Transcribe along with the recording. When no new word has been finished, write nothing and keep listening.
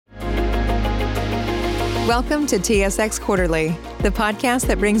Welcome to TSX Quarterly, the podcast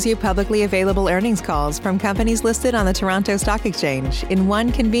that brings you publicly available earnings calls from companies listed on the Toronto Stock Exchange in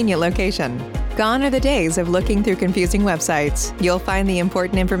one convenient location. Gone are the days of looking through confusing websites. You'll find the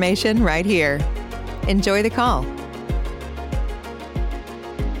important information right here. Enjoy the call.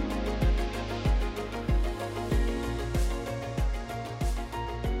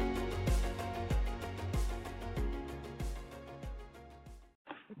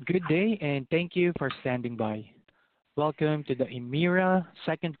 Good day, and thank you for standing by. Welcome to the Emera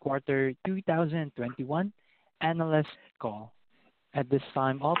second quarter 2021 analyst call. At this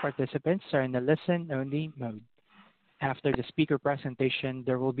time, all participants are in a listen-only mode. After the speaker presentation,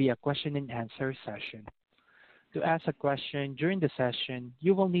 there will be a question and answer session. To ask a question during the session,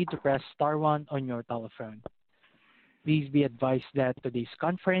 you will need to press star one on your telephone. Please be advised that today's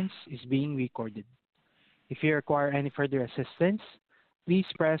conference is being recorded. If you require any further assistance, please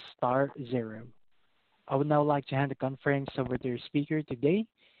press star zero. I would now like to hand the conference over to your speaker today,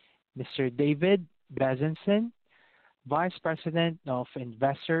 Mr. David Bezanson, Vice President of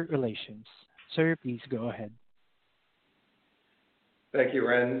Investor Relations. Sir, please go ahead. Thank you,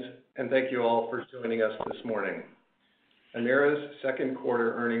 Renz, and thank you all for joining us this morning. Emera's second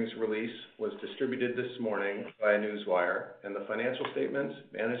quarter earnings release was distributed this morning via Newswire, and the financial statements,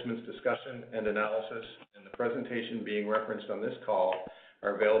 management's discussion and analysis, and the presentation being referenced on this call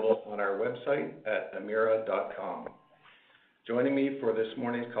are available on our website at emera.com. Joining me for this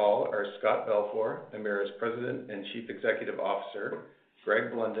morning's call are Scott Balfour, Emera's President and Chief Executive Officer,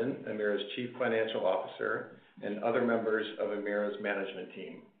 Greg Blunden, Emera's Chief Financial Officer, and other members of Emera's management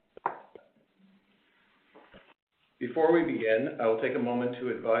team. Before we begin, I will take a moment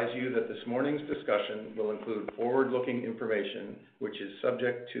to advise you that this morning's discussion will include forward-looking information, which is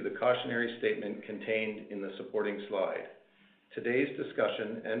subject to the cautionary statement contained in the supporting slide. Today's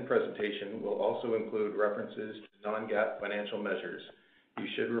discussion and presentation will also include references to non-GAAP financial measures. You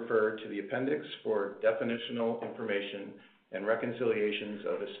should refer to the appendix for definitional information and reconciliations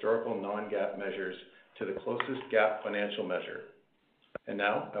of historical non-GAAP measures to the closest GAAP financial measure. And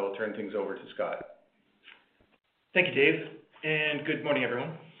now, I will turn things over to Scott. Thank you, Dave, and good morning,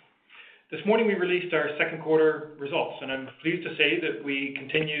 everyone. This morning we released our second quarter results, and I'm pleased to say that we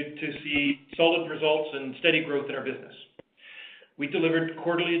continued to see solid results and steady growth in our business. We delivered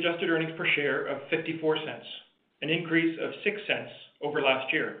quarterly adjusted earnings per share of 54 cents, an increase of 6 cents over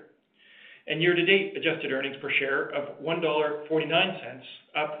last year, and year-to-date adjusted earnings per share of $1.49,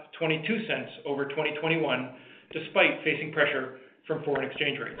 up 22 cents over 2021, despite facing pressure from foreign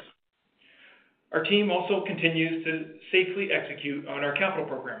exchange rates. Our team also continues to safely execute on our capital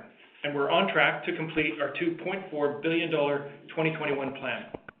program, and we're on track to complete our $2.4 billion 2021 plan.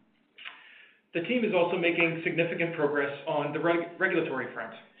 The team is also making significant progress on the regulatory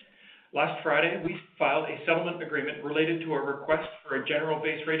front. Last Friday, we filed a settlement agreement related to a request for a general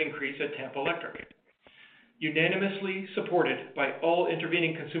base rate increase at Tampa Electric. Unanimously supported by all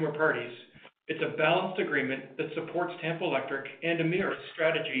intervening consumer parties, it's a balanced agreement that supports Tampa Electric and Emera's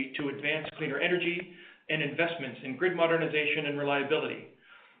strategy to advance cleaner energy and investments in grid modernization and reliability,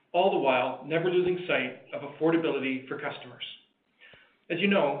 all the while never losing sight of affordability for customers. As you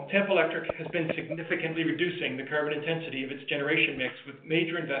know, Tampa Electric has been significantly reducing the carbon intensity of its generation mix with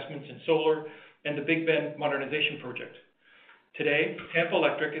major investments in solar and the Big Bend Modernization Project. Today, Tampa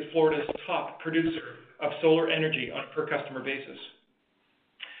Electric is Florida's top producer of solar energy on a per-customer basis.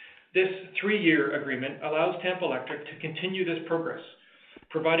 This 3-year agreement allows Tampa Electric to continue this progress,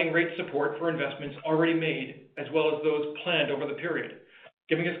 providing rate support for investments already made as well as those planned over the period,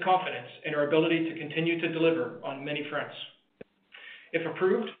 giving us confidence in our ability to continue to deliver on many fronts. If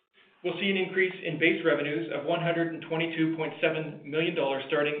approved, we'll see an increase in base revenues of $122.7 million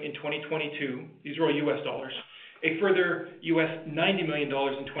starting in 2022. These are all U.S. dollars. A further $90 million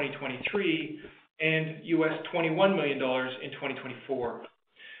in 2023 and $21 million in 2024.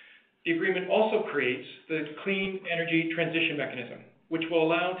 The agreement also creates the Clean Energy Transition Mechanism, which will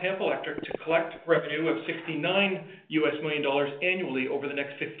allow Tampa Electric to collect revenue of $69 million annually over the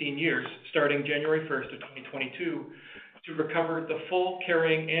next 15 years, starting January 1st of 2022, to recover the full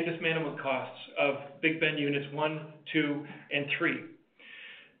carrying and dismantlement costs of Big Bend Units 1, 2, and 3.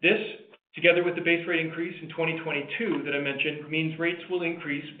 This, together with the base rate increase in 2022 that I mentioned, means rates will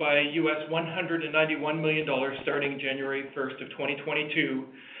increase by $191 million starting January 1st of 2022,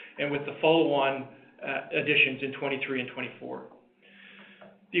 and with the follow-on additions in 23 and 24.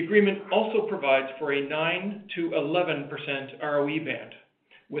 The agreement also provides for a 9 to 11% ROE band,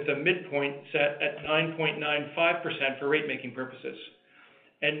 with a midpoint set at 9.95% for rate-making purposes,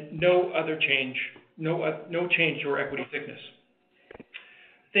 and no change to our equity thickness.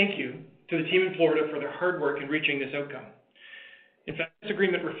 Thank you to the team in Florida for their hard work in reaching this outcome. In fact, this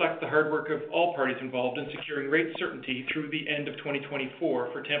agreement reflects the hard work of all parties involved in securing rate certainty through the end of 2024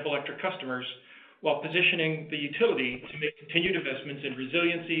 for Tampa Electric customers, while positioning the utility to make continued investments in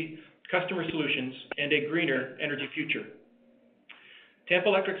resiliency, customer solutions, and a greener energy future. Tampa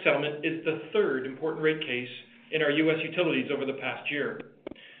Electric settlement is the third important rate case in our U.S. utilities over the past year.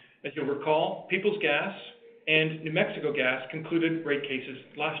 As you'll recall, Peoples Gas and New Mexico Gas concluded rate cases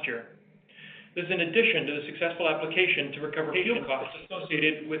last year. This is in addition to the successful application to recover fuel costs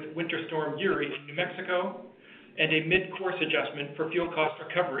associated with Winter Storm Uri in New Mexico and a mid-course adjustment for fuel cost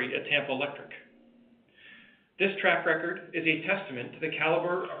recovery at Tampa Electric. This track record is a testament to the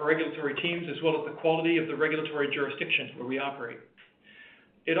caliber of our regulatory teams as well as the quality of the regulatory jurisdictions where we operate.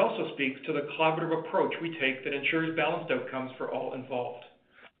 It also speaks to the collaborative approach we take that ensures balanced outcomes for all involved.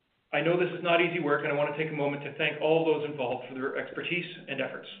 I know this is not easy work, and I want to take a moment to thank all those involved for their expertise and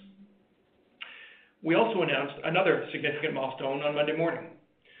efforts. We also announced another significant milestone on Monday morning.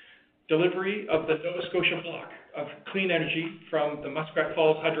 Delivery of the Nova Scotia block of clean energy from the Muskrat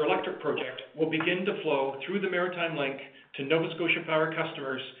Falls Hydroelectric Project will begin to flow through the Maritime Link to Nova Scotia Power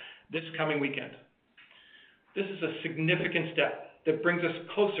customers this coming weekend. This is a significant step that brings us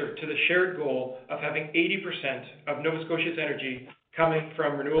closer to the shared goal of having 80% of Nova Scotia's energy coming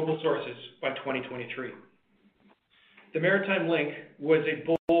from renewable sources by 2023. The Maritime Link was a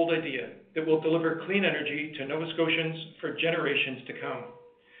bold idea that will deliver clean energy to Nova Scotians for generations to come.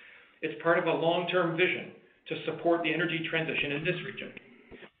 It's part of a long-term vision to support the energy transition in this region.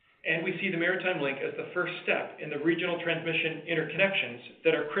 And we see the Maritime Link as the first step in the regional transmission interconnections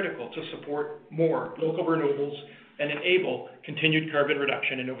that are critical to support more local renewables and enable continued carbon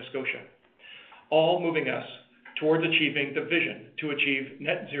reduction in Nova Scotia, all moving us towards achieving the vision to achieve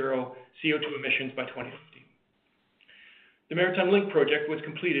net zero CO2 emissions by 2050. The Maritime Link project was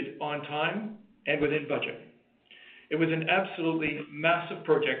completed on time and within budget. It was an absolutely massive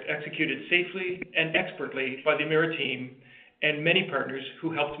project executed safely and expertly by the Emera team and many partners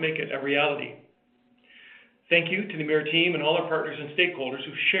who helped make it a reality. Thank you to the Emera team and all our partners and stakeholders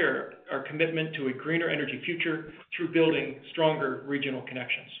who share our commitment to a greener energy future through building stronger regional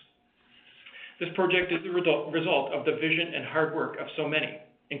connections. This project is the result of the vision and hard work of so many,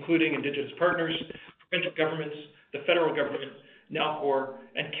 including Indigenous partners, provincial governments, the federal government, Nalcor,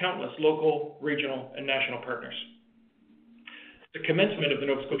 and countless local, regional, and national partners. The commencement of the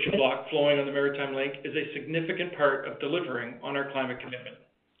Nova Scotia block flowing on the Maritime Link is a significant part of delivering on our climate commitment.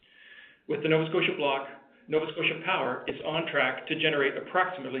 With the Nova Scotia block, Nova Scotia Power is on track to generate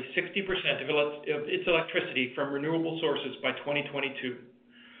approximately 60% of its electricity from renewable sources by 2022.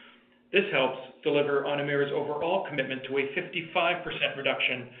 This helps deliver on Emera's overall commitment to a 55%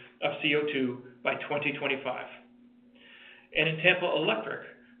 reduction of CO2 by 2025. And in Tampa Electric,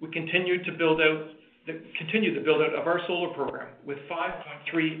 we continue the build-out of our solar program with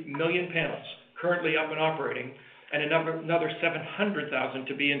 5.3 million panels currently up and operating and another 700,000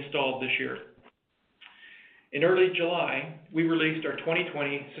 to be installed this year. In early July, we released our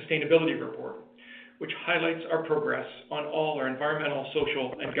 2020 sustainability report, which highlights our progress on all our environmental,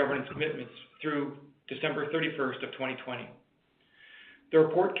 social, and governance commitments through December 31st of 2020. The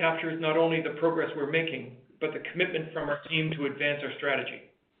report captures not only the progress we're making, but the commitment from our team to advance our strategy.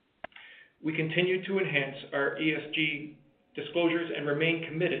 We continue to enhance our ESG disclosures and remain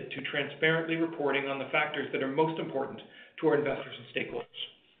committed to transparently reporting on the factors that are most important to our investors and stakeholders.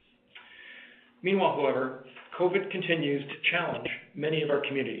 Meanwhile, however, COVID continues to challenge many of our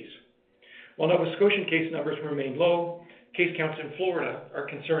communities. While Nova Scotian case numbers remain low, case counts in Florida are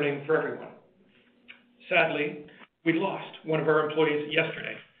concerning for everyone. Sadly, we lost one of our employees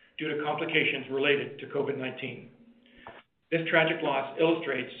yesterday due to complications related to COVID-19. This tragic loss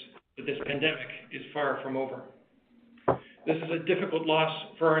illustrates that this pandemic is far from over. This is a difficult loss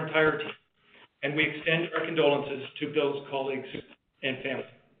for our entire team, and we extend our condolences to Bill's colleagues and family.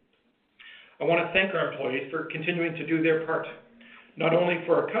 I want to thank our employees for continuing to do their part, not only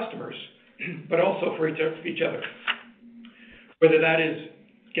for our customers, but also for each other. Whether that is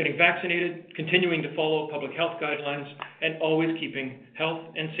getting vaccinated, continuing to follow public health guidelines, and always keeping health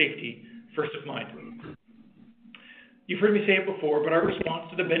and safety first of mind. You've heard me say it before, but our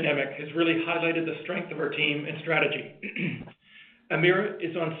response to the pandemic has really highlighted the strength of our team and strategy. Emera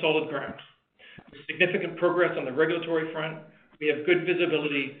is on solid ground. With significant progress on the regulatory front, we have good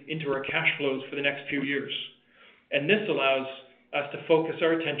visibility into our cash flows for the next few years. And this allows us to focus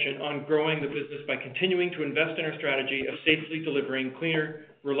our attention on growing the business by continuing to invest in our strategy of safely delivering cleaner,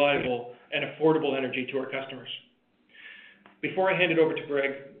 reliable, and affordable energy to our customers. Before I hand it over to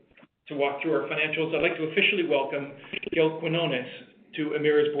Greg to walk through our financials, I'd like to officially welcome Gil Quinones to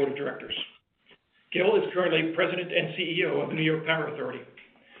Emera's Board of Directors. Gil is currently President and CEO of the New York Power Authority.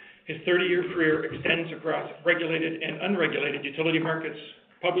 His 30-year career extends across regulated and unregulated utility markets,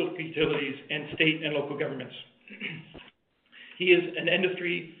 public utilities, and state and local governments. He is an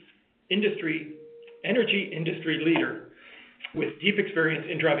energy industry leader with deep experience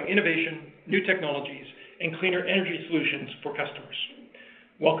in driving innovation, new technologies, and cleaner energy solutions for customers.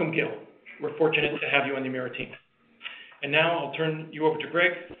 Welcome, Gil. We're fortunate to have you on the Emera team. And now I'll turn you over to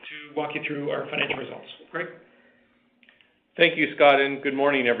Greg to walk you through our financial results. Greg? Thank you, Scott, and good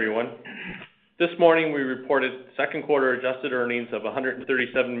morning, everyone. This morning, we reported second quarter adjusted earnings of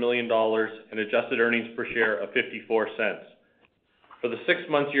 $137 million and adjusted earnings per share of 54 cents. For the 6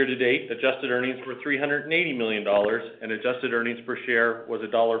 months year-to-date, adjusted earnings were $380 million and adjusted earnings per share was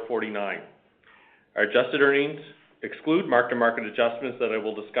 $1.49. Our adjusted earnings exclude mark-to-market adjustments that I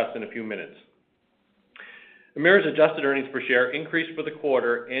will discuss in a few minutes. Emera's adjusted earnings per share increased for the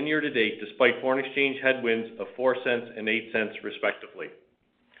quarter and year-to-date despite foreign exchange headwinds of 4 cents and 8 cents respectively.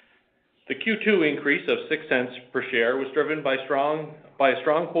 The Q2 increase of 6 cents per share was driven by a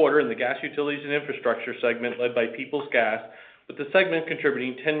strong quarter in the gas utilities and infrastructure segment led by Peoples Gas, with the segment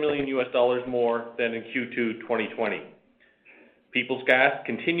contributing $10 million more than in Q2 2020. Peoples Gas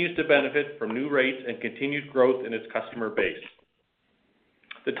continues to benefit from new rates and continued growth in its customer base.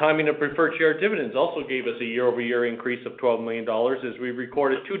 The timing of preferred share dividends also gave us a year-over-year increase of $12 million as we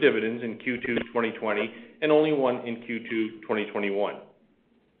recorded 2 dividends in Q2 2020 and only 1 in Q2 2021.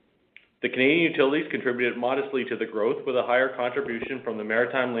 The Canadian utilities contributed modestly to the growth with a higher contribution from the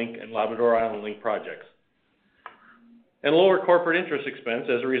Maritime Link and Labrador Island Link projects. And lower corporate interest expense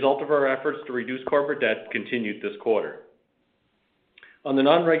as a result of our efforts to reduce corporate debt continued this quarter. On the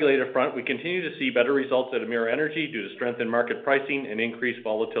non-regulated front, we continue to see better results at Emera Energy due to strength in market pricing and increased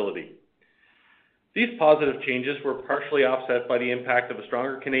volatility. These positive changes were partially offset by the impact of a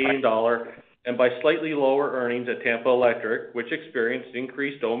stronger Canadian dollar and by slightly lower earnings at Tampa Electric, which experienced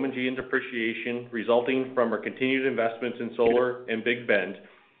increased OM&G and depreciation resulting from our continued investments in solar and Big Bend,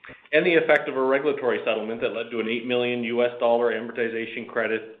 and the effect of a regulatory settlement that led to an $8 million amortization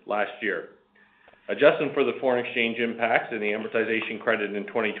credit last year. Adjusting for the foreign exchange impacts and the amortization credit in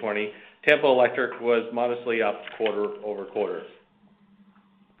 2020, Tampa Electric was modestly up quarter over quarter.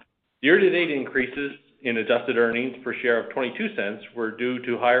 Year-to-date increases in adjusted earnings per share of 22 cents were due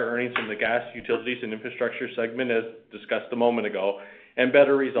to higher earnings in the gas, utilities, and infrastructure segment, as discussed a moment ago, and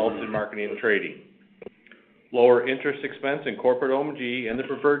better results in marketing and trading. Lower interest expense in corporate OM&G and the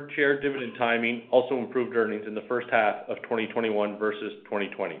preferred share dividend timing also improved earnings in the first half of 2021 versus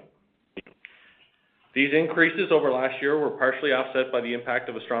 2020. These increases over last year were partially offset by the impact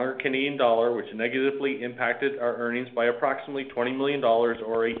of a stronger Canadian dollar, which negatively impacted our earnings by approximately $20 million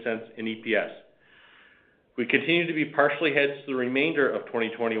or 8 cents in EPS. We continue to be partially hedged the remainder of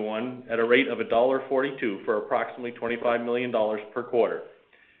 2021 at a rate of $1.42 for approximately $25 million per quarter.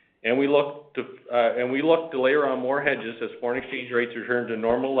 And we look to layer on more hedges as foreign exchange rates return to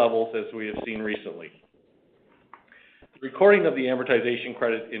normal levels as we have seen recently. The recording of the amortization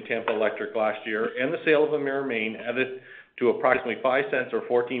credit in Tampa Electric last year and the sale of Emera Maine added to approximately 5 cents or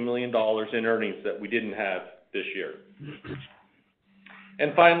 $14 million in earnings that we didn't have this year.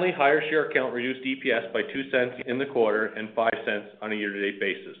 And finally, higher share count reduced EPS by 2 cents in the quarter and 5 cents on a year-to-date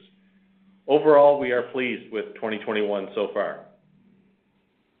basis. Overall, we are pleased with 2021 so far.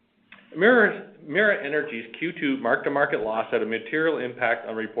 Emera Energy's Q2 mark-to-market loss had a material impact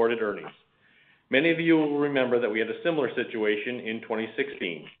on reported earnings. Many of you will remember that we had a similar situation in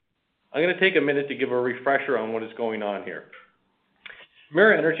 2016. I'm going to take a minute to give a refresher on what is going on here.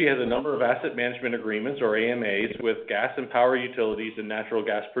 Emera Energy has a number of asset management agreements, or AMAs, with gas and power utilities and natural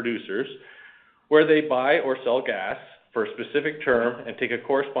gas producers, where they buy or sell gas for a specific term and take a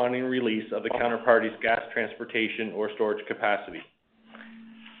corresponding release of the counterparty's gas transportation or storage capacity.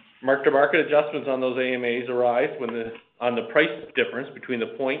 Mark-to-market adjustments on those AMAs arise on the price difference between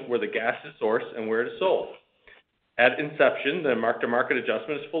the point where the gas is sourced and where it is sold. At inception, the mark-to-market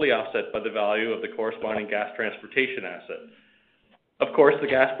adjustment is fully offset by the value of the corresponding gas transportation asset. Of course, the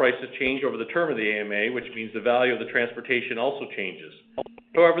gas prices change over the term of the AMA, which means the value of the transportation also changes.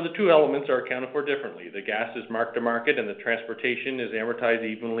 However, the two elements are accounted for differently. The gas is mark-to-market and the transportation is amortized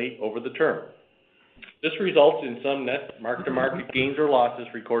evenly over the term. This results in some net mark-to-market gains or losses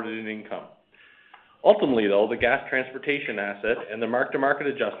recorded in income. Ultimately, though, the gas transportation asset and the mark-to-market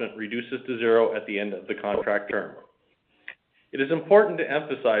adjustment reduces to zero at the end of the contract term. It is important to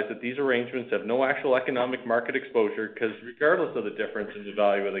emphasize that these arrangements have no actual economic market exposure because regardless of the difference in the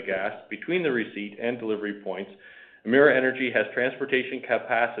value of the gas between the receipt and delivery points, Emera Energy has transportation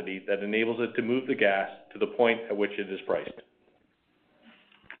capacity that enables it to move the gas to the point at which it is priced.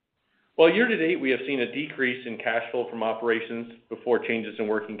 While year-to-date we have seen a decrease in cash flow from operations before changes in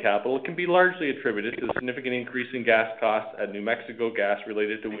working capital, it can be largely attributed to the significant increase in gas costs at New Mexico Gas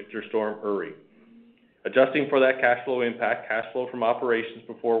related to Winter Storm Uri. Adjusting for that cash flow impact, cash flow from operations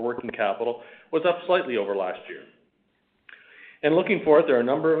before working capital was up slightly over last year. And looking forward, there are a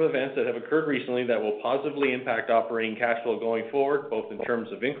number of events that have occurred recently that will positively impact operating cash flow going forward, both in terms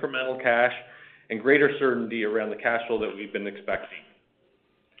of incremental cash and greater certainty around the cash flow that we've been expecting.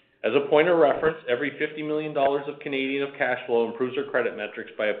 As a point of reference, every $50 million of Canadian of cash flow improves our credit metrics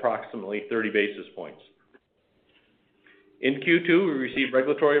by approximately 30 basis points. In Q2, we received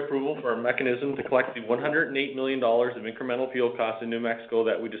regulatory approval for a mechanism to collect the $108 million of incremental fuel costs in New Mexico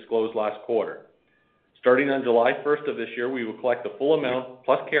that we disclosed last quarter. Starting on July 1st of this year, we will collect the full amount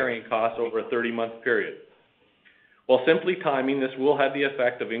plus carrying costs over a 30-month period. While simply timing, this will have the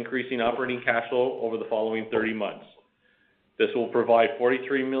effect of increasing operating cash flow over the following 30 months. This will provide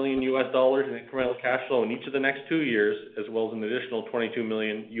 $43 million in incremental cash flow in each of the next 2 years, as well as an additional $22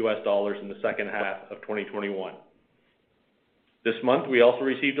 million in the second half of 2021. This month, we also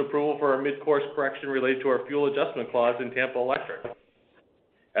received approval for our mid-course correction related to our fuel adjustment clause in Tampa Electric.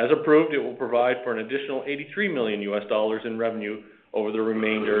 As approved, it will provide for an additional $83 million in revenue over the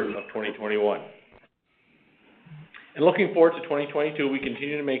remainder of 2021. And looking forward to 2022, we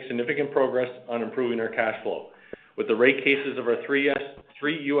continue to make significant progress on improving our cash flow. With the rate cases of our three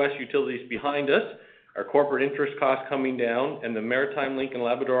U.S. utilities behind us, our corporate interest costs coming down, and the Maritime Link and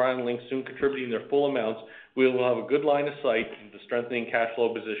Labrador Island Link soon contributing their full amounts, we will have a good line of sight into strengthening cash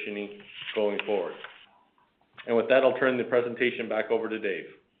flow positioning going forward. And with that, I'll turn the presentation back over to Dave.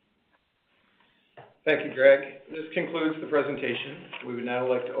 Thank you, Greg. This concludes the presentation. We would now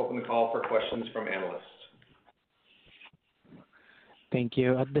like to open the call for questions from analysts. Thank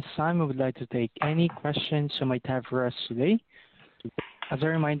you. At this time, we would like to take any questions you might have for us today. As a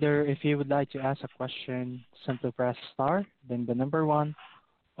reminder, if you would like to ask a question, simply press star, then the number 1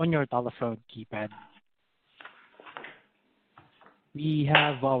 on your telephone keypad. We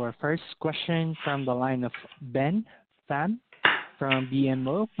have our first question from the line of Ben Pham from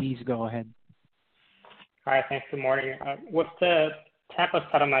BMO. Please go ahead. Hi, thanks. Good morning. With the Tampa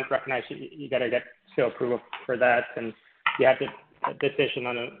settlement, recognize you got to get still approval for that, and you have the decision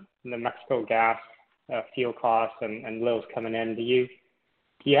on the New Mexico Gas fuel costs and lows coming in. Do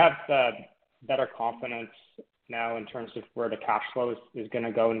you have better confidence now in terms of where the cash flow is going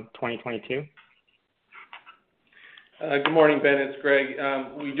to go in 2022? Good morning, Ben. It's Greg.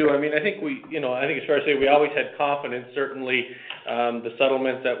 We do. I mean, I think it's fair to say we always had confidence. Certainly, the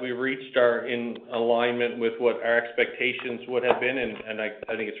settlements that we reached are in alignment with what our expectations would have been, and I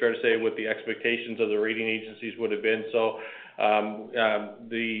think it's fair to say what the expectations of the rating agencies would have been. So,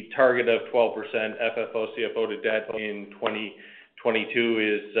 the target of 12% FFO CFO to debt in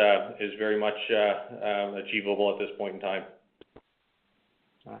 2022 is very much achievable at this point in time.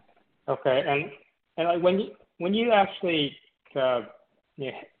 Okay, and when you actually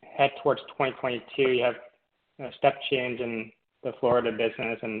head towards 2022, you have a step change in the Florida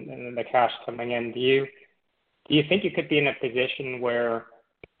business and the cash coming in. Do you think you could be in a position where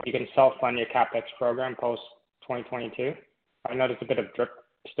you can self-fund your CapEx program post 2022? I know there's a bit of drip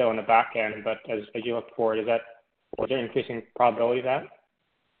still in the back end, but as you look forward, is there increasing probability of that?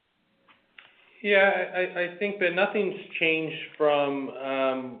 Yeah, I think that nothing's changed from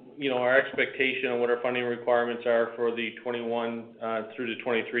our expectation on what our funding requirements are for the 21 through the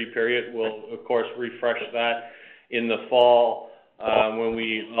 23 period. We'll of course refresh that in the fall when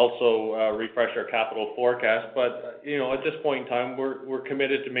we also refresh our capital forecast. But at this point in time, we're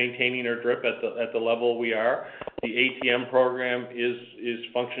committed to maintaining our DRIP at the level we are. The ATM program is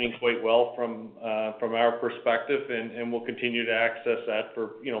functioning quite well from our perspective, and we'll continue to access that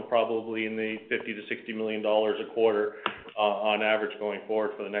for probably in the $50 to $60 million a quarter on average going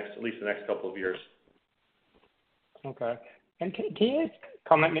forward for at least the next couple of years. Okay. And can you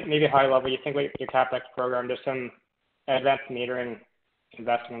comment maybe high level? You think like your CapEx program, there's some advanced metering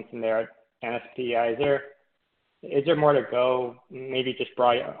investments in there at NSPI. Is there more to go? Maybe just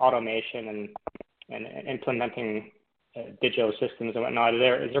broad automation and implementing digital systems and whatnot. Is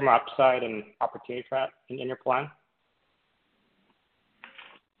there more upside and opportunity for that in your plan?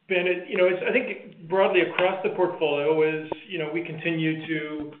 Ben, I think broadly across the portfolio is, we continue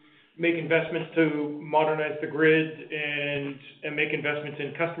to make investments to modernize the grid and make investments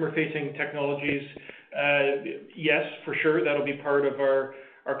in customer-facing technologies. Yes, for sure, that'll be part of our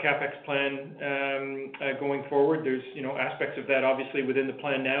CapEx plan going forward. There's, aspects of that obviously within the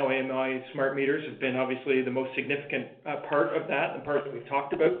plan now. AMI smart meters have been obviously the most significant part of that, the part that we've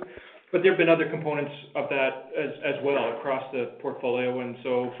talked about But there have been other components of that as well across the portfolio, and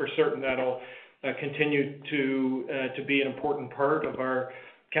so for certain that'll continue to be an important part of our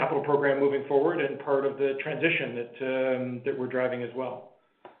capital program moving forward and part of the transition that we're driving as well.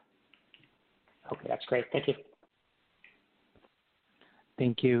 Okay, that's great. Thank you.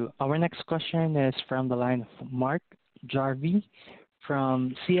 Thank you. Our next question is from the line of Mark Jarvi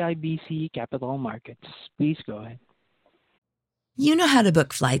from CIBC Capital Markets. Please go ahead. You know how to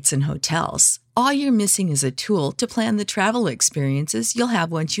book flights and hotels. All you're missing is a tool to plan the travel experiences you'll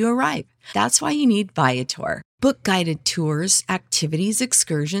have once you arrive. That's why you need Viator. Book guided tours, activities,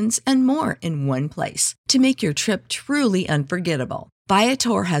 excursions, and more in one place to make your trip truly unforgettable.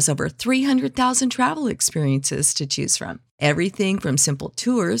 Viator has over 300,000 travel experiences to choose from. Everything from simple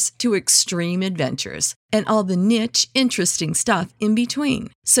tours to extreme adventures and all the niche, interesting stuff in between.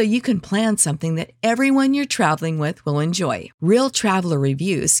 So you can plan something that everyone you're traveling with will enjoy. Real traveler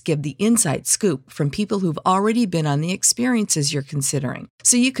reviews give the inside scoop from people who've already been on the experiences you're considering.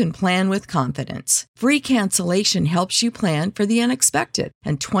 So you can plan with confidence. Free cancellation helps you plan for the unexpected.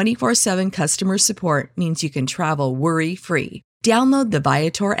 And 24/7 customer support means you can travel worry-free. Download the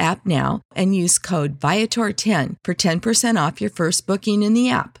Viator app now and use code Viator10 for 10% off your first booking in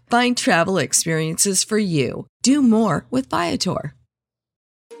the app. Find travel experiences for you. Do more with Viator.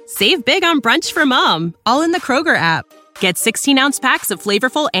 Save big on brunch for mom, all in the Kroger app. Get 16-ounce packs of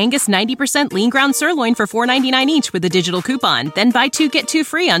flavorful Angus 90% lean ground sirloin for $4.99 each with a digital coupon. Then buy 2, get 2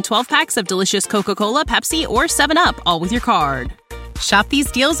 free on 12 packs of delicious Coca-Cola, Pepsi, or 7-Up, all with your card. Shop these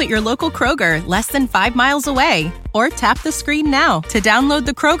deals at your local Kroger, less than 5 miles away. Or tap the screen now to download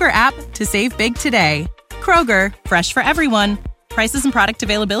the Kroger app to save big today. Kroger, fresh for everyone. Prices and product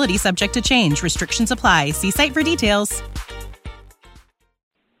availability subject to change. Restrictions apply. See site for details.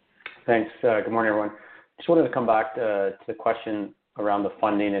 Thanks. Good morning, everyone. Just wanted to come back to the question around the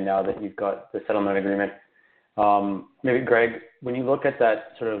funding, and now that you've got the settlement agreement. Maybe, Greg, when you look at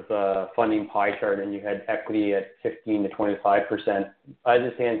that sort of funding pie chart and you had equity at 15 to 25%, as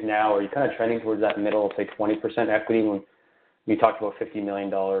it stands now, are you kind of trending towards that middle, say 20% equity when you talked about $50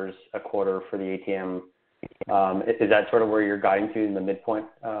 million a quarter for the ATM? Is that sort of where you're guiding to in the midpoint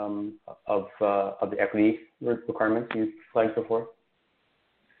of the equity requirements you flagged before?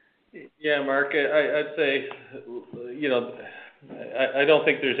 Yeah, Mark, I'd say, I don't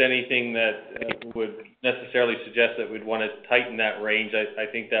think there's anything that would necessarily suggest that we'd want to tighten that range. I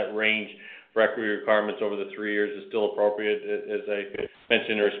think that range for equity requirements over the 3 years is still appropriate. As I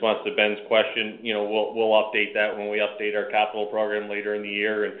mentioned in response to Ben's question, we'll update that when we update our capital program later in the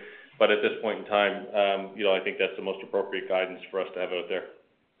year. But at this point in time, I think that's the most appropriate guidance for us to have out there.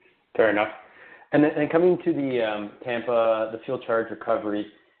 Fair enough. And then coming to the Tampa, the fuel charge recovery,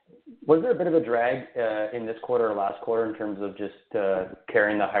 was there a bit of a drag in this quarter or last quarter in terms of just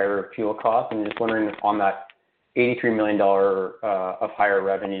carrying the higher fuel costs? And just wondering if on that $83 million of higher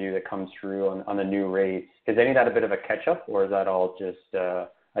revenue that comes through on the new rates, is any of that a bit of a catch-up, or is that all just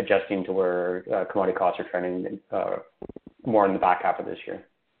adjusting to where commodity costs are trending more in the back half of this year?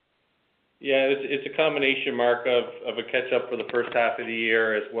 Yeah, it's a combination, Mark, of a catch-up for the first half of the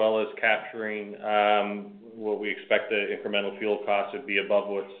year, as well as capturing what we expect the incremental fuel costs would be above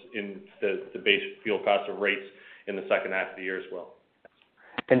what's in the base fuel cost of rates in the second half of the year as well.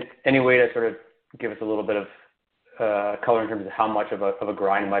 And any way to sort of give us a little bit of color in terms of how much of a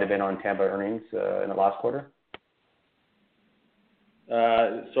grind might have been on Tampa earnings in the last quarter?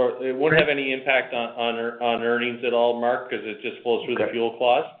 So it won't have any impact on earnings at all, Mark, because it just flows through the fuel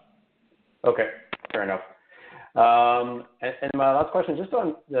clause. Okay, fair enough. And my last question, just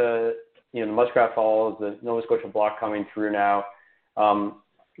on the Muskrat Falls, the Nova Scotia block coming through now.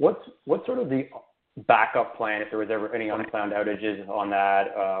 What's sort of the backup plan if there was ever any unplanned outages on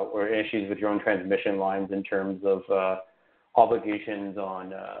that, or issues with your own transmission lines in terms of obligations on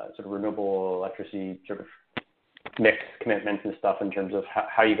sort of renewable electricity sort of mix commitments and stuff, in terms of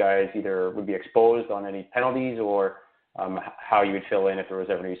how you guys either would be exposed on any penalties, or how you would fill in if there was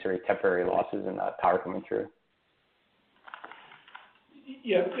ever any sort of temporary losses in that power coming through?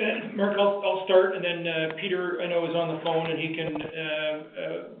 Yeah, Mark, I'll start, and then Peter, I know, is on the phone, and he can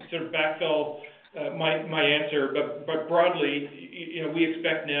sort of backfill my answer. But broadly, we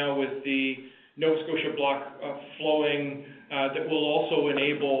expect now with the Nova Scotia block flowing that will also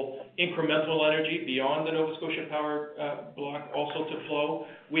enable incremental energy beyond the Nova Scotia Power block also to flow.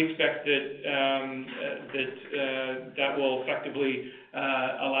 We expect that will effectively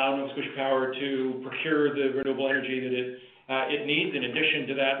allow Nova Scotia Power to procure the renewable energy that it needs, in addition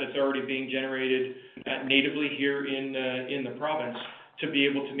to that's already being generated natively here in the province, to be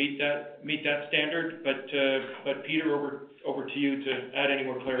able to meet that standard. But Peter, over to you to add any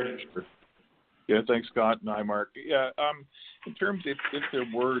more clarity. Yeah, thanks, Scott, and hi, Mark. Yeah, in terms if there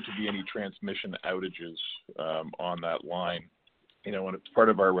were to be any transmission outages on that line, and it's part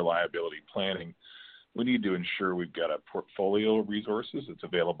of our reliability planning, we need to ensure we've got a portfolio of resources that's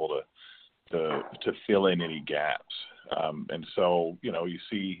available to fill in any gaps. And so, you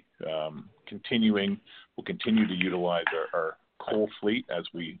see we'll continue to utilize our coal fleet as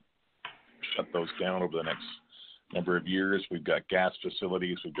we shut those down over the next number of years. We've got gas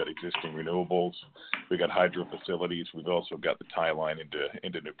facilities, we've got existing renewables, we've got hydro facilities, we've also got the tie line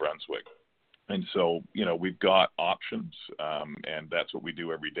into New Brunswick. And so, we've got options, and that's what we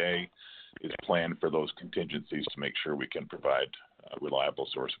do every day, is plan for those contingencies to make sure we can provide a reliable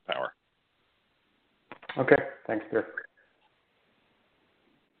source of power. Okay, thanks, Peter.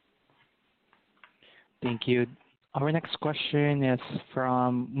 Thank you. Our next question is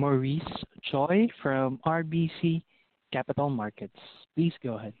from Maurice Choy from RBC Capital Markets. Please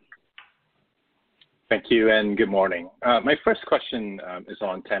go ahead. Thank you, and good morning. My first question is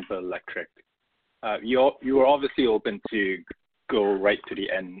on Tampa Electric. You were obviously open to go right to the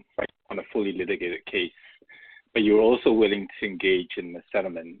end on a fully litigated case, but you were also willing to engage in the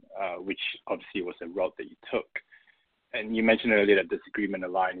settlement, which obviously was a route that you took. And you mentioned earlier that this agreement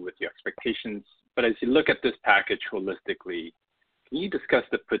aligned with your expectations. But as you look at this package holistically, can you discuss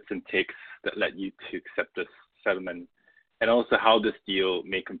the puts and takes that led you to accept this settlement, and also how this deal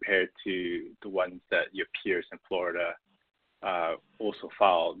may compare to the ones that your peers in Florida also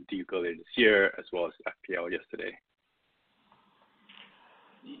filed earlier this year, as well as FPL yesterday?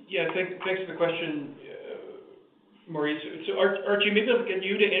 Yeah, thanks for the question, Maurice. So Archie, maybe I'll get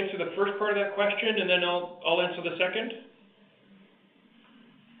you to answer the first part of that question, and then I'll answer the second.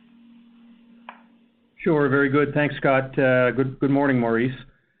 Sure, very good. Thanks, Scott. Good morning, Maurice.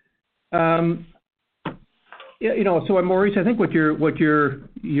 So Maurice, I think your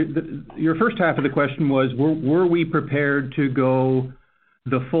first half of the question was, were we prepared to go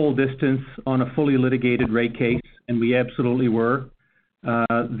the full distance on a fully litigated rate case? And we absolutely were.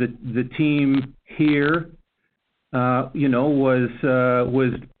 The team here, was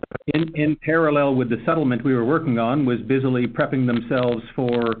in parallel with the settlement we were working on, was busily prepping themselves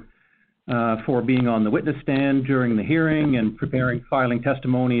for being on the witness stand during the hearing and preparing filing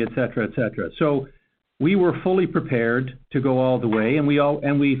testimony, et cetera, et cetera. So we were fully prepared to go all the way, and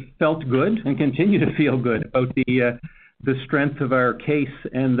we felt good and continue to feel good about the strength of our case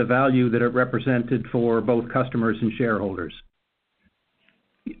and the value that it represented for both customers and shareholders.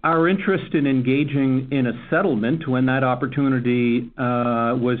 Our interest in engaging in a settlement when that opportunity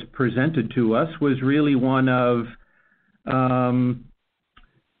was presented to us was really one of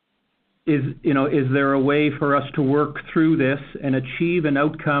is there a way for us to work through this and achieve an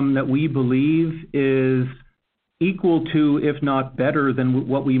outcome that we believe is equal to, if not better than,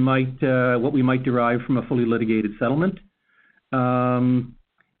 what we might derive from a fully litigated settlement?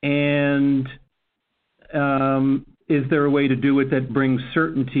 Is there a way to do it that brings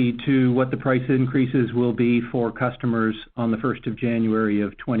certainty to what the price increases will be for customers on the 1st of January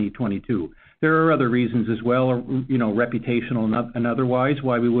of 2022? There are other reasons as well, reputational and otherwise,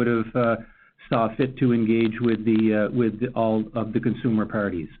 why we would have saw fit to engage with all of the consumer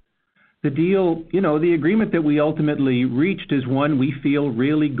parties. The deal, the agreement that we ultimately reached is one we feel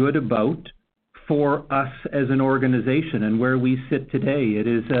really good about for us as an organization and where we sit today. It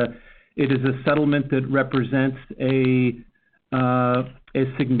is a settlement that represents a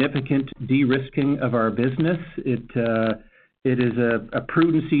significant de-risking of our business. It is a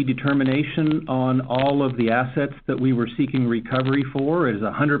prudency determination on all of the assets that we were seeking recovery for. It is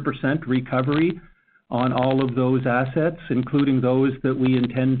 100% recovery on all of those assets, including those that we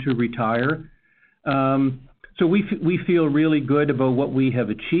intend to retire. So we feel really good about what we have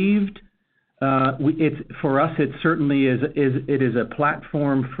achieved. For us, it certainly is a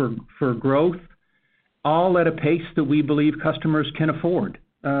platform for growth, all at a pace that we believe customers can afford.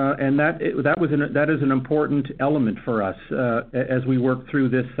 And that is an important element for us as we work through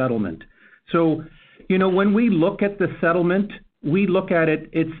this settlement. So, when we look at the settlement, we look at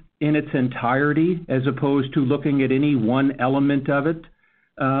it in its entirety as opposed to looking at any one element of it.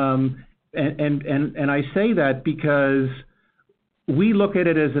 And I say that because we look at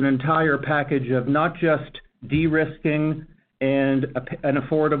it as an entire package of not just de-risking and an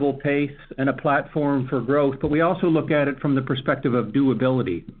affordable pace and a platform for growth, but we also look at it from the perspective of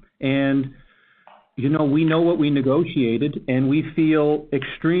doability. And, we know what we negotiated, and we feel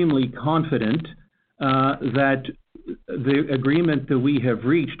extremely confident that the agreement that we have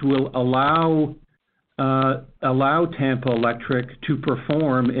reached will allow allow Tampa Electric to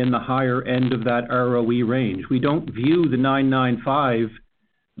perform in the higher end of that ROE range. We don't view the 995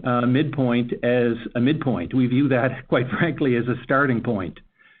 midpoint as a midpoint. We view that, quite frankly, as a starting point.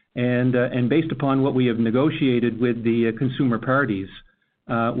 And based upon what we have negotiated with the consumer parties,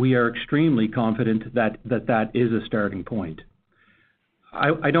 we are extremely confident that is a starting point.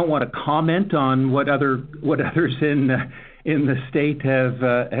 I don't want to comment on what others in the state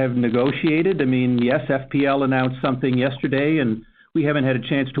have negotiated. I mean, yes, FPL announced something yesterday, and we haven't had a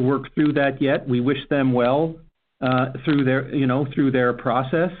chance to work through that yet. We wish them well through their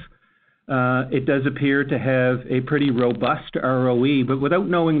process. It does appear to have a pretty robust ROE, but without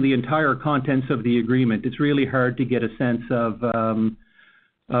knowing the entire contents of the agreement, it's really hard to get a sense of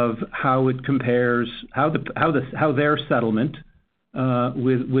how it compares, how their settlement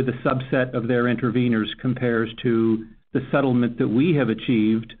with a subset of their interveners compares to the settlement that we have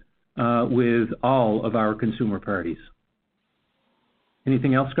achieved with all of our consumer parties.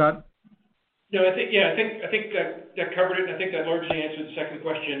 Anything else, Scott? No, I think that covered it. I think that largely answered the second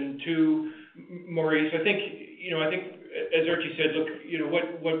question too, Maurice. I think as Archie said, look,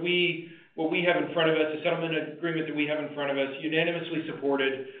 what we have in front of us, the settlement agreement that we have in front of us, unanimously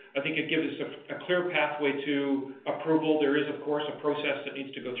supported. I think it gives us a clear pathway to approval. There is, of course, a process that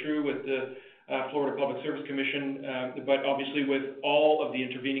needs to go through with the Florida Public Service Commission, but obviously with all of the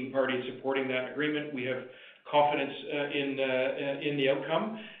intervening parties supporting that agreement, we have confidence in the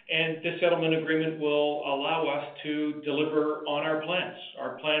outcome. And this settlement agreement will allow us to deliver on our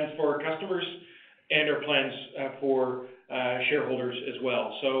plans for customers and our plans for shareholders as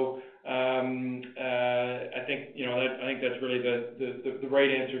well. So I think that's really the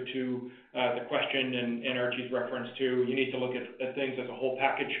right answer to the question and Archie's reference to you need to look at things as a whole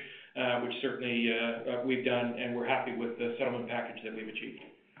package, which certainly we've done, and we're happy with the settlement package that we've achieved.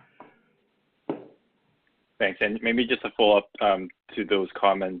 Thanks. And maybe just a follow-up to those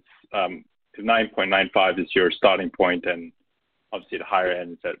comments. 9.95 is your starting point, and obviously the higher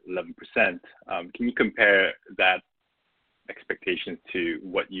end is at 11%. Can you compare that expectations to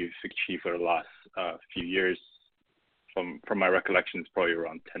what you've achieved for the last few years? From my recollection, it's probably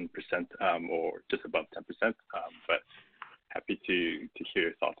around 10% or just above 10%. But happy to hear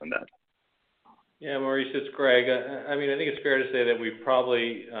your thoughts on that. Yeah, Maurice, it's Greg. I mean, I think it's fair to say that we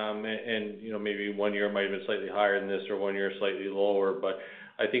probably, maybe 1 year might have been slightly higher than this, or 1 year slightly lower, but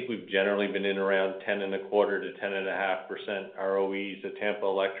I think we've generally been in around 10.25% to 10.5% ROEs at Tampa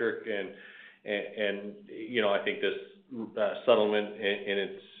Electric, and I think this settlement in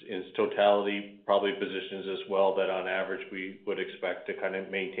its totality probably positions us well that on average we would expect to kind of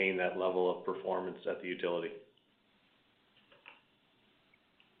maintain that level of performance at the utility.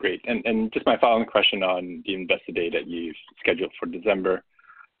 Great. And just my following question on the Investor Day that you've scheduled for December.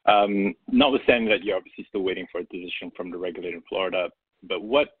 Notwithstanding that you're obviously still waiting for a decision from the regulator in Florida, but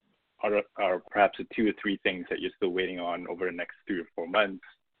what are perhaps the 2 or 3 things that you're still waiting on over the next 3 or 4 months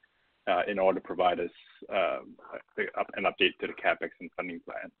in order to provide us an update to the CapEx and funding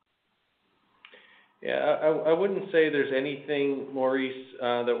plan? Yeah, I wouldn't say there's anything, Maurice,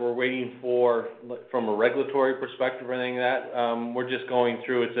 that we're waiting for from a regulatory perspective or anything like that. We're just going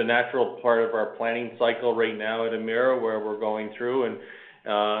through, it's a natural part of our planning cycle right now at Emera, where we're going through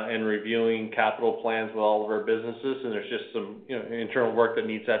and reviewing capital plans with all of our businesses, and there's just some internal work that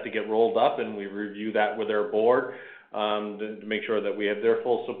needs to get rolled up, and we review that with our board to make sure that we have their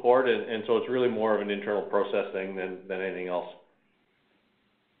full support, and so it's really more of an internal process thing than anything else.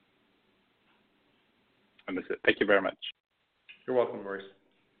 Understood. Thank you very much. You're welcome, Maurice.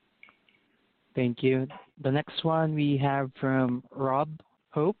 Thank you. The next one we have from Rob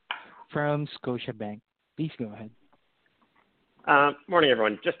Hope from Scotiabank. Please go ahead. Morning,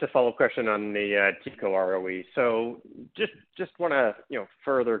 everyone. Just a follow-up question on the TECO ROE. So just want to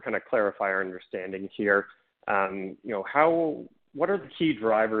further kind of clarify our understanding here. What are the key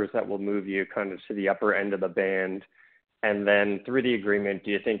drivers that will move you kind of to the upper end of the band? And then through the agreement,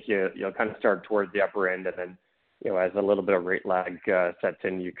 do you think you'll kind of start towards the upper end, and then as a little bit of rate lag sets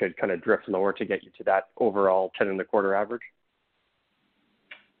in, you could kind of drift lower to get you to that overall 10.25 average?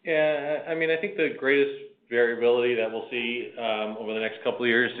 Yeah, I mean, I think the greatest variability that we'll see over the next couple of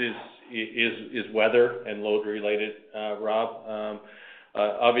years is weather and load related, Rob.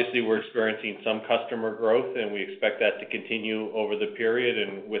 Obviously, we're experiencing some customer growth, and we expect that to continue over the period.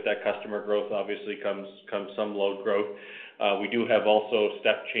 And with that customer growth, obviously comes some load growth. We do have also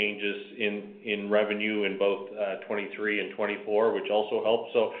step changes in revenue in both 23 and 24, which also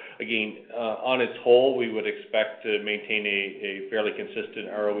helps. So again, on its whole, we would expect to maintain a fairly consistent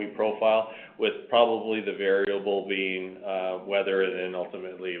ROE profile, with probably the variable being weather and then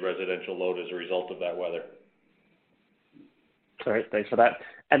ultimately residential load as a result of that weather. All right, thanks for that.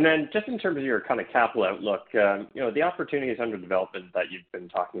 And then just in terms of your kind of capital outlook, the opportunities under development that you've been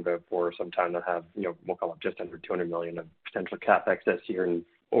talking about for some time that have, we'll call it just under $200 million of potential CapEx this year and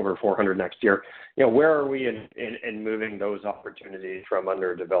over 400 next year. Where are we in moving those opportunities from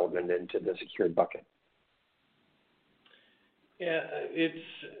under development into the secured bucket? Yeah,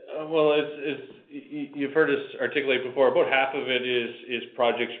 you've heard us articulate before. About half of it is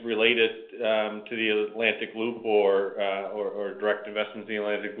projects related to the Atlantic Loop or direct investments in the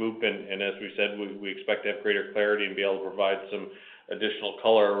Atlantic Loop, and as we said, we expect to have greater clarity and be able to provide some additional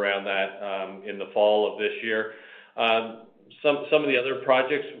color around that in the fall of this year. Some of the other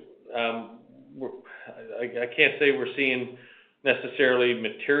projects, I can't say we're seeing necessarily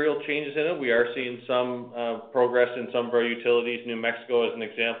material changes in it. We are seeing some progress in some of our utilities. New Mexico, as an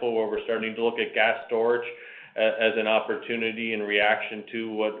example, where we're starting to look at gas storage as an opportunity in reaction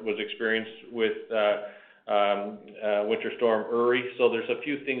to what was experienced with Winter Storm Uri. So there's a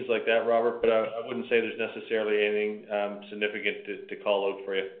few things like that, Robert, but I wouldn't say there's necessarily anything significant to call out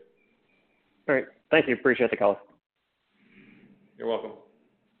for you. All right. Thank you. Appreciate the call. You're welcome.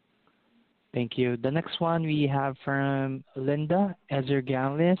 Thank you. The next one we have from Linda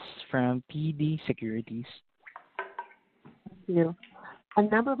Ezergailis from TD Securities. Thank you. A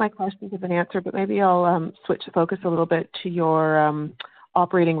number of my questions have been answered, but maybe I'll switch the focus a little bit to your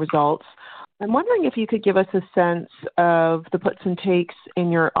operating results. I'm wondering if you could give us a sense of the puts and takes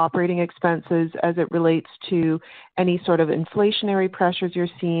in your operating expenses as it relates to any sort of inflationary pressures you're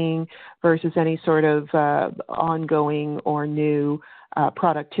seeing versus any sort of ongoing or new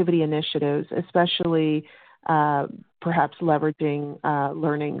productivity initiatives, especially perhaps leveraging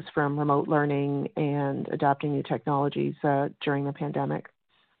learnings from remote learning and adopting new technologies during the pandemic?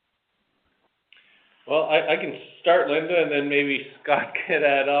 Well, I can start, Linda, and then maybe Scott can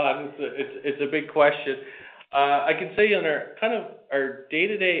add on. It's a big question. I can say on our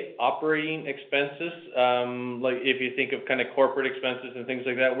day-to-day operating expenses, like if you think of kind of corporate expenses and things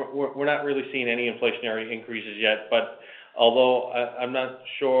like that, we're not really seeing any inflationary increases yet. But although I'm not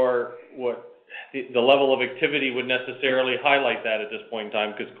sure what the level of activity would necessarily highlight that at this point in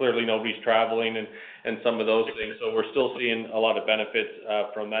time, because clearly nobody's traveling and some of those things. So we're still seeing a lot of benefits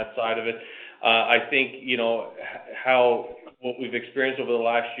from that side of it. I think, how what we've experienced over the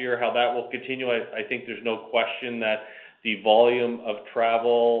last year, how that will continue, I think there's no question that the volume of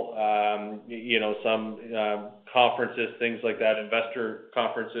travel, some conferences, things like that, investor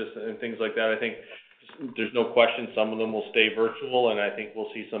conferences and things like that, I think there's no question some of them will stay virtual, and I think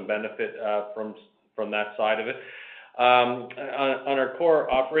we'll see some benefit from that side of it. On our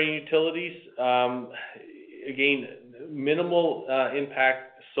core operating utilities, again, minimal impact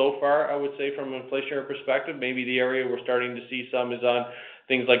so far, I would say, from an inflationary perspective. Maybe the area we're starting to see some is on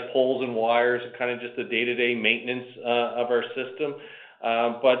things like poles and wires, kind of just the day-to-day maintenance of our system.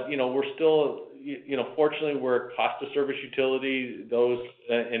 But we're still, fortunately, we're a cost-of-service utility. Those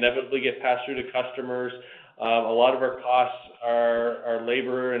inevitably get passed through to customers. A lot of our costs are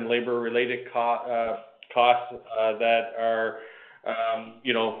labor and labor-related costs that are,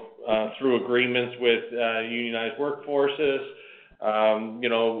 through agreements with unionized workforces.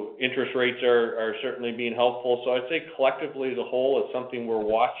 Interest rates are certainly being helpful. So I'd say collectively as a whole, it's something we're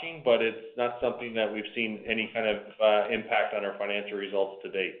watching, but it's not something that we've seen any kind of impact on our financial results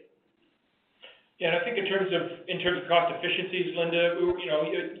to date. Yeah, and I think in terms of cost efficiencies, Linda,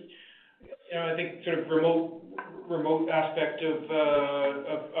 I think sort of remote aspect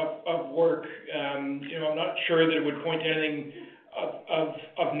of work. I'm not sure that it would point to anything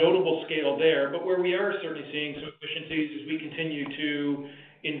of notable scale there, but where we are certainly seeing some efficiencies is we continue to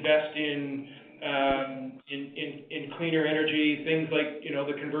invest in cleaner energy, things like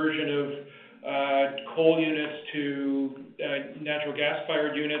the conversion of coal units to natural gas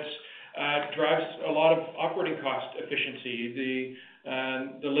fired units drives a lot of operating cost efficiency.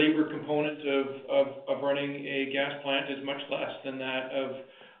 The labor component of running a gas plant is much less than that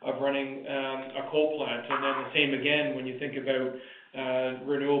of running a coal plant, and then the same again when you think about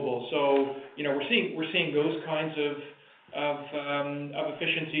renewables. So we're seeing those kinds of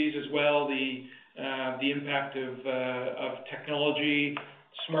efficiencies as well. The impact of technology,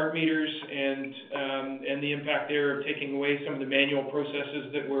 smart meters, and the impact there of taking away some of the manual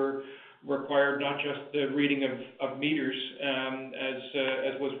processes that were required, not just the reading of meters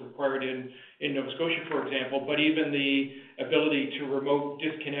as was required in in Nova Scotia, for example, but even the ability to remote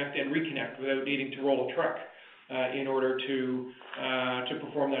disconnect and reconnect without needing to roll a truck in order to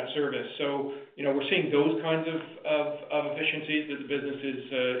perform that service. So, we're seeing those kinds of efficiencies that the business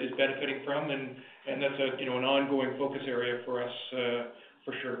is benefiting from, and that's an ongoing focus area for us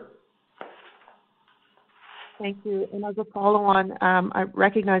for sure. Thank you. And as a follow-on, I'm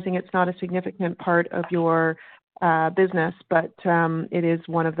recognizing it's not a significant part of your business, but it is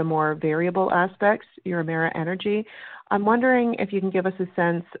one of the more variable aspects, your Emera Energy. I'm wondering if you can give us a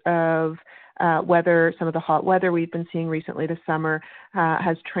sense of whether some of the hot weather we've been seeing recently this summer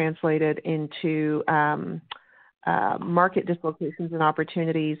has translated into market dislocations and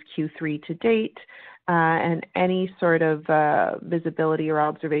opportunities Q3 to date, and any sort of visibility or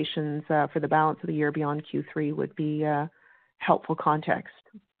observations for the balance of the year beyond Q3 would be helpful context.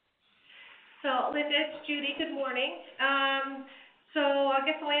 So, Linda, it's Judy. Good morning. So I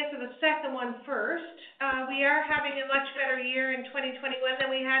guess I'll answer the second one first. We are having a much better year in 2021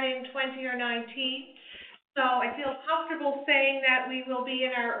 than we had in 20 or 19. So I feel comfortable saying that we will be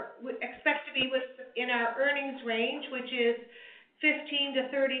expect to be in our earnings range, which is $15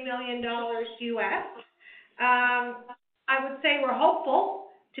 to $30 million US. I would say we're hopeful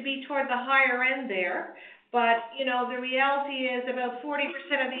to be toward the higher end there. But, the reality is about 40%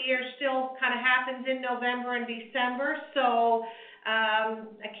 of the year still kind of happens in November and December. So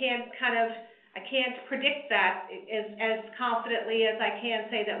I can't predict that as confidently as I can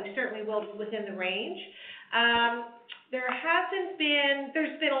say that we certainly will be within the range. There's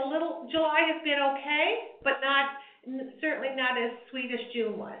been a little, July has been okay, but certainly not as sweet as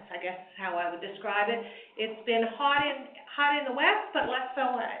June was, I guess is how I would describe it. It's been hot in the west, but less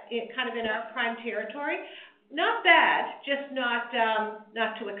so kind of in our prime territory. Not bad, just not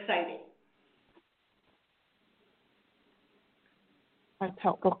too exciting. That's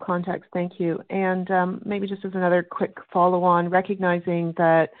helpful context. Thank you. And maybe just as another quick follow-on, recognizing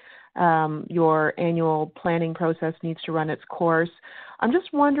that your annual planning process needs to run its course, I'm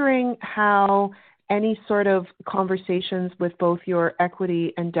just wondering how any sort of conversations with both your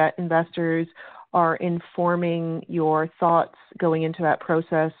equity and debt investors are informing your thoughts going into that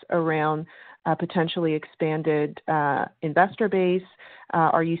process around potentially expanded investor base.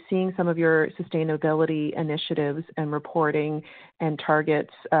 Are you seeing some of your sustainability initiatives and reporting and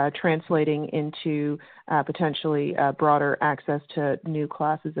targets translating into potentially broader access to new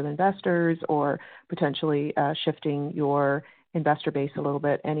classes of investors, or potentially shifting your investor base a little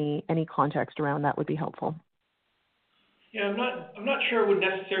bit? Any context around that would be helpful. Yeah, I'm not sure it would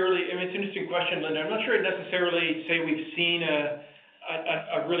necessarily. I mean, it's an interesting question, Linda. I'm not sure I'd necessarily say we've seen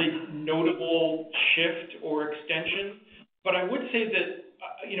a really notable shift or extension, but I would say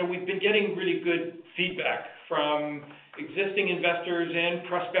that we've been getting really good feedback from existing investors and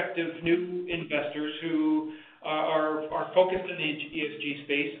prospective new investors who are focused in the ESG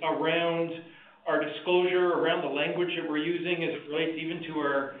space around our disclosure, around the language that we're using as it relates even to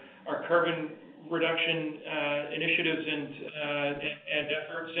our carbon reduction initiatives and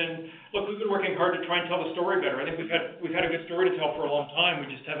efforts. And look, we've been working hard to try and tell the story better. I think we've had a good story to tell for a long time.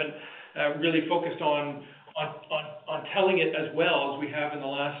 We just haven't really focused on telling it as well as we have in the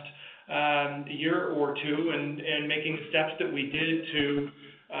last year or two, and making the steps that we did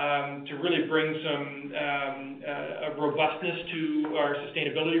to really bring some robustness to our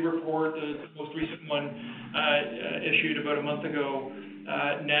sustainability report. The most recent one issued about a month ago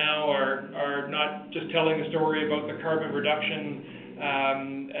now are not just telling the story about the carbon reduction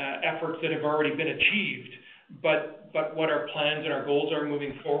efforts that have already been achieved, but what our plans and our goals are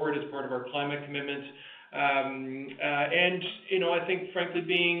moving forward as part of our climate commitments. And I think, frankly,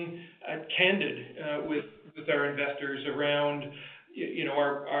 being candid with our investors around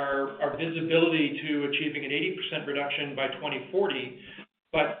our visibility to achieving an 80% reduction by 2040,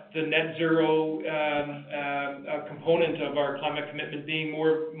 but the net zero component of our climate commitment being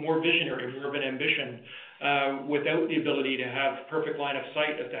more visionary, more of an ambition, without the ability to have perfect line of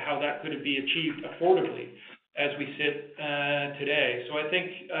sight as to how that could be achieved affordably as we sit today. So I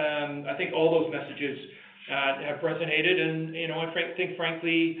think all those messages have resonated, and I think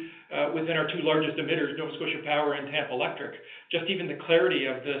frankly within our two largest emitters, Nova Scotia Power and Tampa Electric, just even the clarity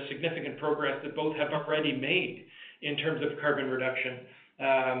of the significant progress that both have already made in terms of carbon reduction,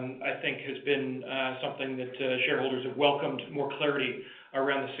 I think has been something that shareholders have welcomed, more clarity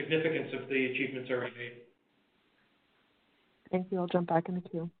around the significance of the achievements already made. Thank you. I'll jump back in the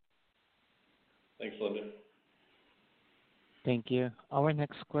queue. Thanks, Linda. Thank you. Our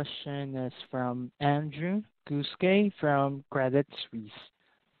next question is from Andrew Kuske from Credit Suisse.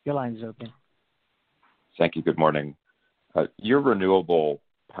 Your line is open. Thank you. Good morning. Your renewable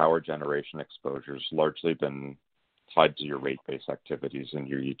power generation exposure's largely been tied to your rate-based activities and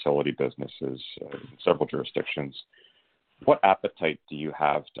your utility businesses in several jurisdictions. What appetite do you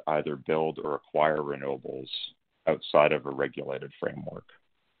have to either build or acquire renewables outside of a regulated framework?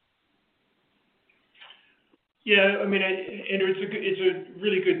 Yeah, I mean, Andrew, it's a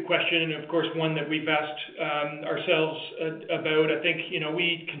really good question, and of course one that we've asked ourselves about. I think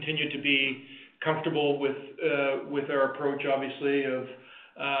we continue to be comfortable with our approach, obviously, of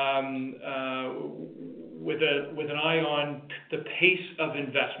with an eye on the pace of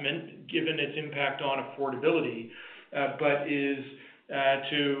investment, given its impact on affordability, but is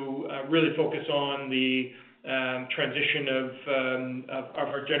to really focus on the transition of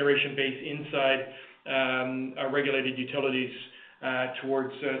our generation base inside our regulated utilities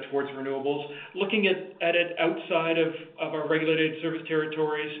towards renewables. Looking at it outside of our regulated service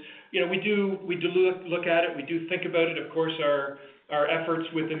territories, we do look at it. We do think about it. Of course, our efforts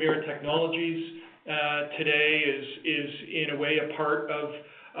with Emera Technologies today is in a way a part of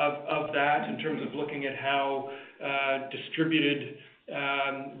that in terms of looking at how distributed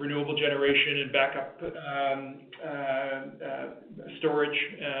renewable generation and backup storage,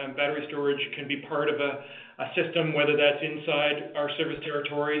 battery storage can be part of a system, whether that's inside our service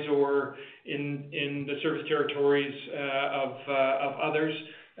territories or in the service territories of others.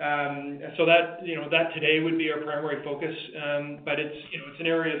 So that today would be our primary focus, but it's an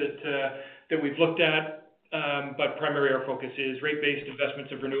area that we've looked at, but primarily our focus is rate-based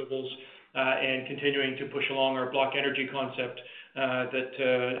investments of renewables and continuing to push along our block energy concept that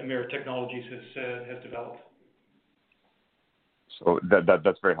Emera Technologies has developed. So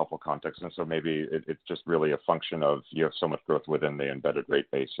that's very helpful context. And so maybe it's just really a function of you have so much growth within the embedded rate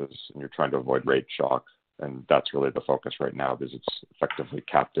bases and you're trying to avoid rate shock. And that's really the focus right now because it's effectively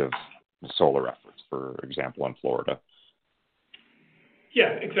captive solar efforts, for example, in Florida. Yeah,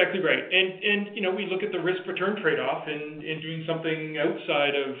 exactly right. And we look at the risk-return trade-off in doing something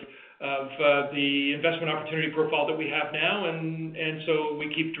outside of the investment opportunity profile that we have now, and so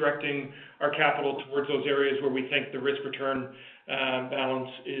we keep directing our capital towards those areas where we think the risk-return balance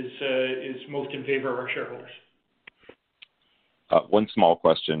is most in favor of our shareholders. One small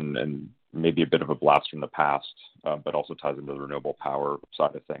question, and maybe a bit of a blast from the past, but also ties into the renewable power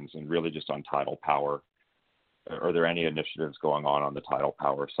side of things, and really just on tidal power. Are there any initiatives going on the tidal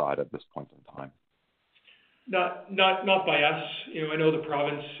power side at this point in time? Not by us. I know the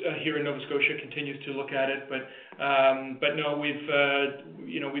province here in Nova Scotia continues to look at it, but no,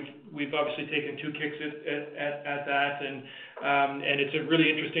 we've obviously taken two kicks at that, and it's a really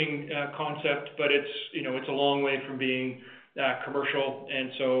interesting concept, but it's a long way from being commercial,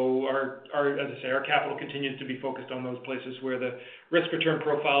 and so as I say, our capital continues to be focused on those places where the risk-return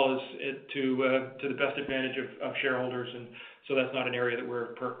profile is to the best advantage of shareholders, and so that's not an area that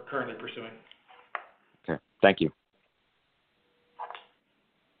we're currently pursuing. Okay, thank you.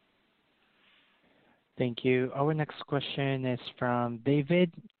 Thank you. Our next question is from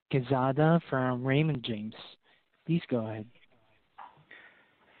David Quezada from Raymond James. Please go ahead.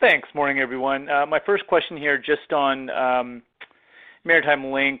 Thanks. Morning, everyone. My first question here, just on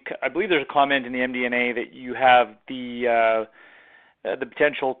Maritime Link. I believe there's a comment in the MD&A that you have the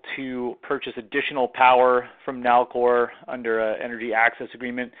potential to purchase additional power from Nalcor under an energy access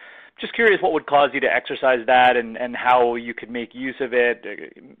agreement. Just curious what would cause you to exercise that and how you could make use of it,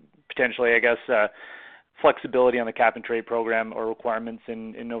 potentially, I guess, flexibility on the cap and trade program or requirements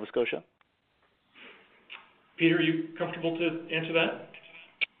in Nova Scotia. Peter, are you comfortable to answer that?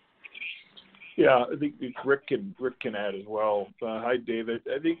 Yeah, I think Rick can add as well. Hi, David.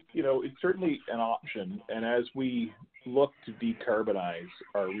 I think, it's certainly an option. And as we look to decarbonize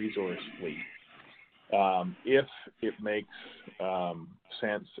our resource fleet, if it makes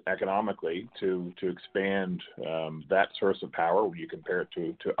sense economically to expand that source of power when you compare it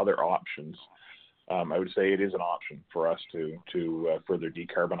to other options, I would say it is an option for us to further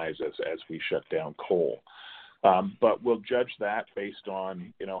decarbonize as we shut down coal. But we'll judge that based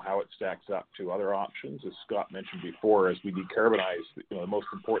on, how it stacks up to other options. As Scott mentioned before, as we decarbonize, the most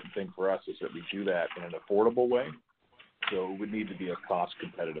important thing for us is that we do that in an affordable way. So it would need to be a cost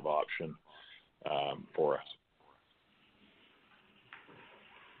competitive option for us.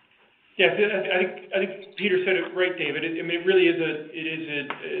 Yes, I think Peter said it right, David. It really is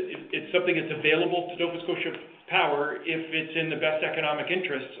it's something that's available to Nova Scotia Power if it's in the best economic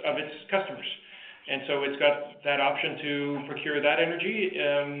interests of its customers. And so it's got that option to procure that energy,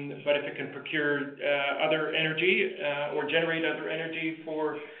 but if it can procure other energy or generate other energy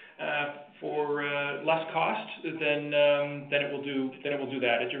for less cost, then it will do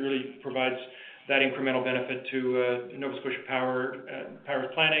that. It really provides that incremental benefit to Nova Scotia Power's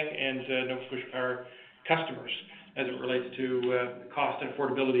planning and Nova Scotia Power customers as it relates to cost and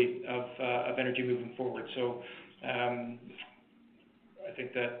affordability of energy moving forward. So I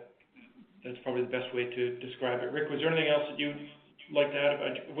think that's probably the best way to describe it. Rick, was there anything else that you'd like to add?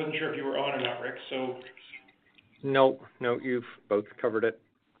 I wasn't sure if you were on or not, Rick, so. No, you've both covered it.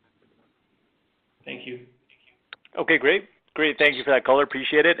 Thank you. Okay, great. Thank you for that color.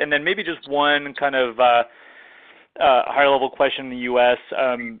 Appreciate it. And then maybe just one kind of higher level question in the U.S.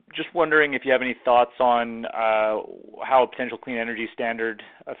 Just wondering if you have any thoughts on how a potential clean energy standard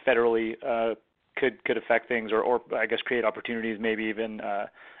federally could affect things, or I guess create opportunities, maybe even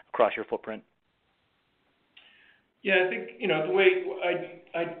across your footprint. Yeah, I think the way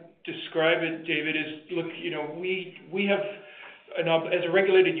I describe it, David, is look, we have as a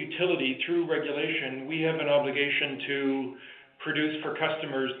regulated utility through regulation, we have an obligation to produce for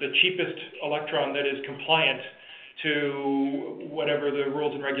customers the cheapest electron that is compliant to whatever the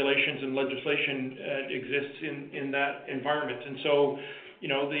rules and regulations and legislation exists in that environment. And so,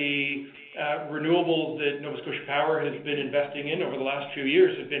 the renewables that Nova Scotia Power has been investing in over the last few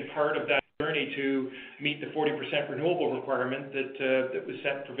years have been part of that journey to meet the 40% renewable requirement that was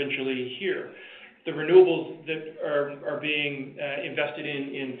set provincially here. The renewables that are being invested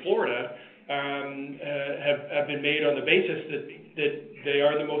in Florida have been made on the basis that they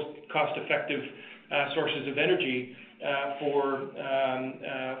are the most cost-effective sources of energy for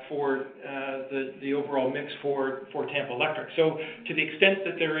the overall mix for Tampa Electric. So to the extent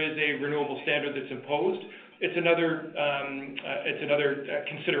that there is a renewable standard that's imposed, it's another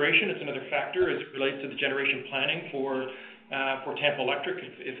consideration, it's another factor as it relates to the generation planning for Tampa Electric,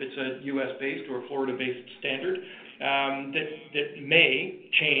 if it's a U.S.-based or a Florida-based standard, that may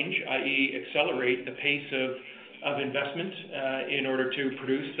change, i.e. accelerate the pace of investment in order to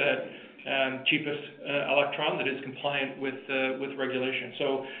produce that cheapest electron that is compliant with regulation.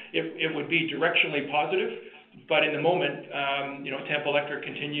 So it would be directionally positive, but in the moment, Tampa Electric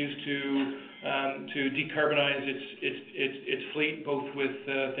continues to decarbonize its fleet, both with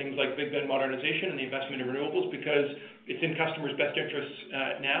things like Big Bend modernization and the investment in renewables, because it's in customers' best interests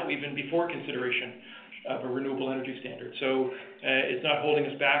now, even before consideration of a renewable energy standard. So it's not holding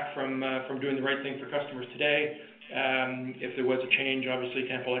us back from doing the right thing for customers today. If there was a change, obviously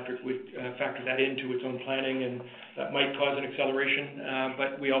Tampa Electric would factor that into its own planning, and that might cause an acceleration.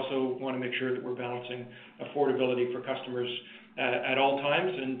 But we also want to make sure that we're balancing affordability for customers at all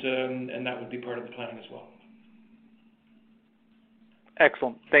times, and that would be part of the planning as well.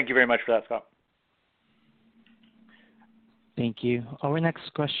 Excellent. Thank you very much for that, Scott. Thank you. Our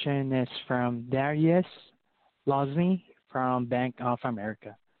next question is from Dariusz Lozny from Bank of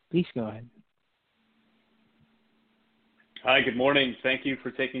America. Please go ahead. Hi, good morning. Thank you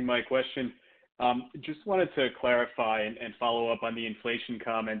for taking my question. Just wanted to clarify and follow up on the inflation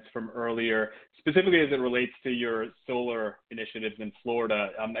comments from earlier, specifically as it relates to your solar initiatives in Florida.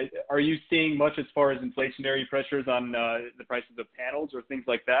 Are you seeing much as far as inflationary pressures on the prices of panels or things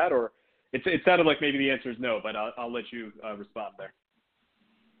like that? Or it sounded like maybe the answer is no, but I'll let you respond there.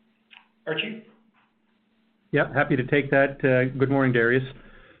 Archie? Yeah, happy to take that. Good morning, Darius.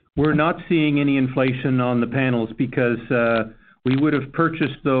 We're not seeing any inflation on the panels because we would have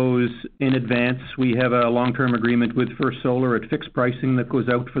purchased those in advance. We have a long-term agreement with First Solar at fixed pricing that goes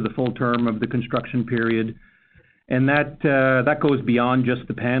out for the full term of the construction period. And that goes beyond just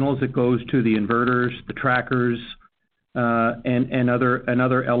the panels. It goes to the inverters, the trackers, and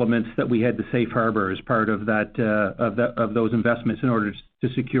other elements that we had to safe harbor as part of that of those investments in order to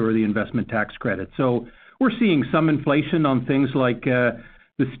secure the investment tax credit. So we're seeing some inflation on things like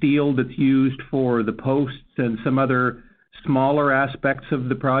the steel that's used for the posts and some other smaller aspects of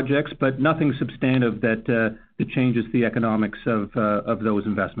the projects, but nothing substantive that changes the economics of those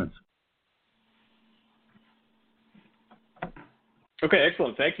investments. Okay,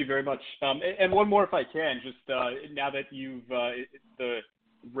 excellent. Thank you very much. And one more, if I can, just now that you've the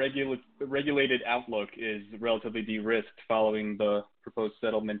regulated outlook is relatively de-risked following the proposed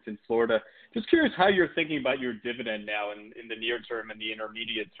settlement in Florida. Just curious how you're thinking about your dividend now in the near term and the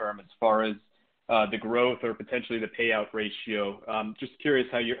intermediate term as far as the growth or potentially the payout ratio. Just curious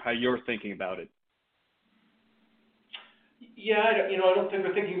how you're thinking about it. Yeah, I don't think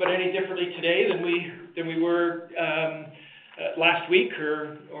we're thinking about it any differently today than we were last week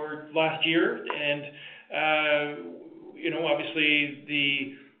or last year, and obviously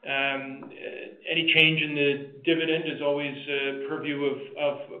the any change in the dividend is always purview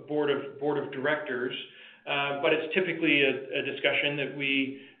of board of directors, but it's typically a discussion that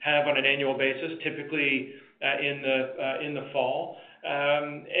we have on an annual basis, typically in the fall.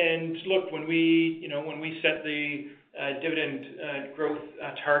 And look, when we set the dividend growth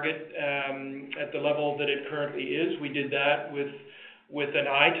target at the level that it currently is, we did that with an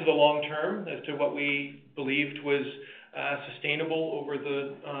eye to the long term as to what we believed was sustainable over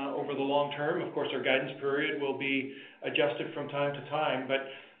the long term. Of course, our guidance period will be adjusted from time to time,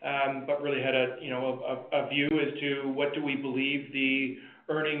 but really had a view as to what do we believe the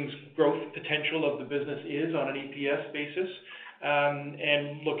earnings growth potential of the business is on an EPS basis,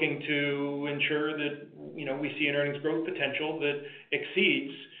 and looking to ensure that we see an earnings growth potential that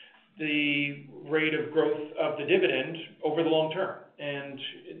exceeds the rate of growth of the dividend over the long term. And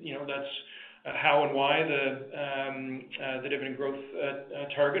that's how and why the dividend growth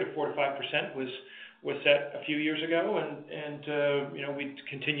target of 4 to 5% was set a few years ago, and we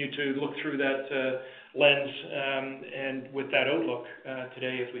continue to look through that lens and with that outlook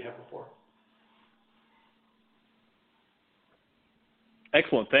today as we have before.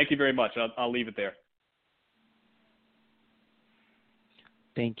 Excellent. Thank you very much. I'll leave it there.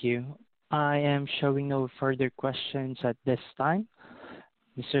 Thank you. I am showing no further questions at this time.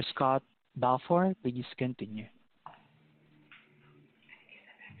 Mr. Scott Balfour, please continue.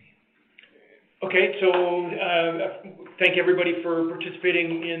 Okay, so thank everybody for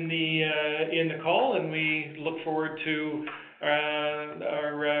participating in the call, and we look forward to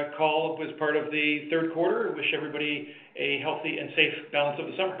our call as part of the third quarter. Wish everybody a healthy and safe balance of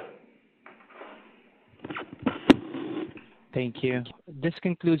the summer. Thank you. This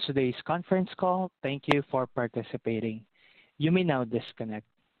concludes today's conference call. Thank you for participating. You may now disconnect.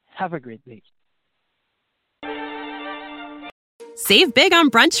 Have a great day. Save big on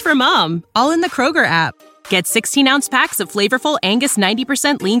brunch for mom, all in the Kroger app. Get 16-ounce packs of flavorful Angus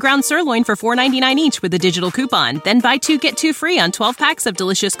 90% lean ground sirloin for $4.99 each with a digital coupon. Then buy 2, get 2 free on 12 packs of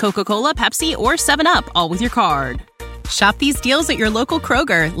delicious Coca-Cola, Pepsi, or 7-Up, all with your card. Shop these deals at your local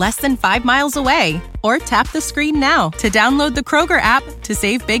Kroger, less than 5 miles away. Or tap the screen now to download the Kroger app to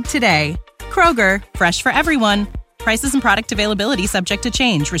save big today. Kroger, fresh for everyone. Prices and product availability subject to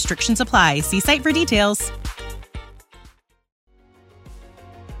change. Restrictions apply. See site for details.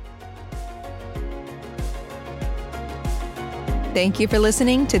 Thank you for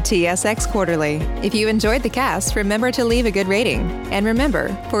listening to TSX Quarterly. If you enjoyed the cast, remember to leave a good rating. And remember,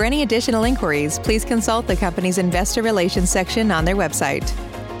 for any additional inquiries, please consult the company's investor relations section on their website.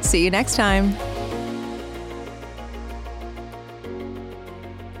 See you next time.